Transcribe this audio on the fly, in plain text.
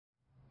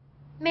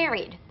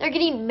Married. They're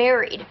getting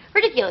married.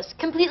 Ridiculous.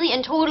 Completely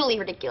and totally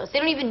ridiculous. They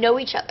don't even know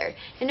each other.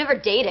 They've never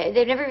dated.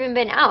 They've never even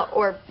been out.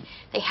 Or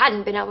they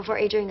hadn't been out before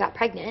Adrian got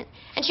pregnant.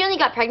 And she only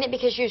got pregnant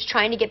because she was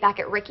trying to get back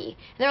at Ricky.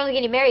 And they're only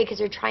getting married because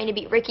they're trying to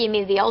beat Ricky and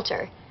me to the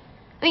altar.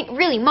 I mean,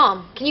 really,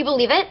 Mom, can you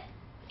believe it?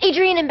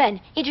 Adrian and Ben.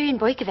 Adrian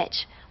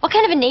Boykovich. What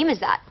kind of a name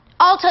is that?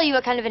 I'll tell you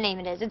what kind of a name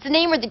it is. It's a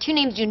name where the two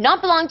names do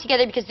not belong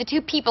together because the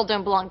two people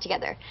don't belong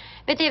together.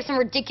 I bet they have some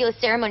ridiculous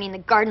ceremony in the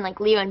garden like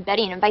Leo and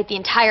Betty and invite the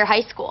entire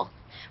high school.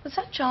 Was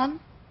that John?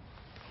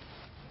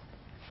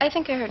 I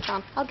think I heard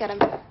John. I'll get him.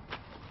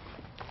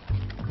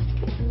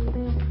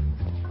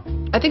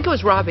 I think it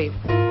was Robbie.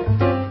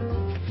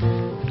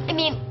 I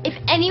mean, if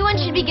anyone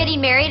should be getting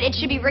married, it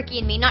should be Ricky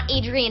and me, not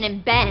Adrian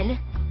and Ben.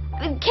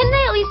 I mean, can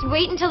they at least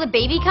wait until the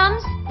baby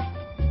comes?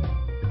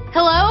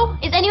 Hello?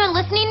 Is anyone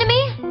listening to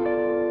me?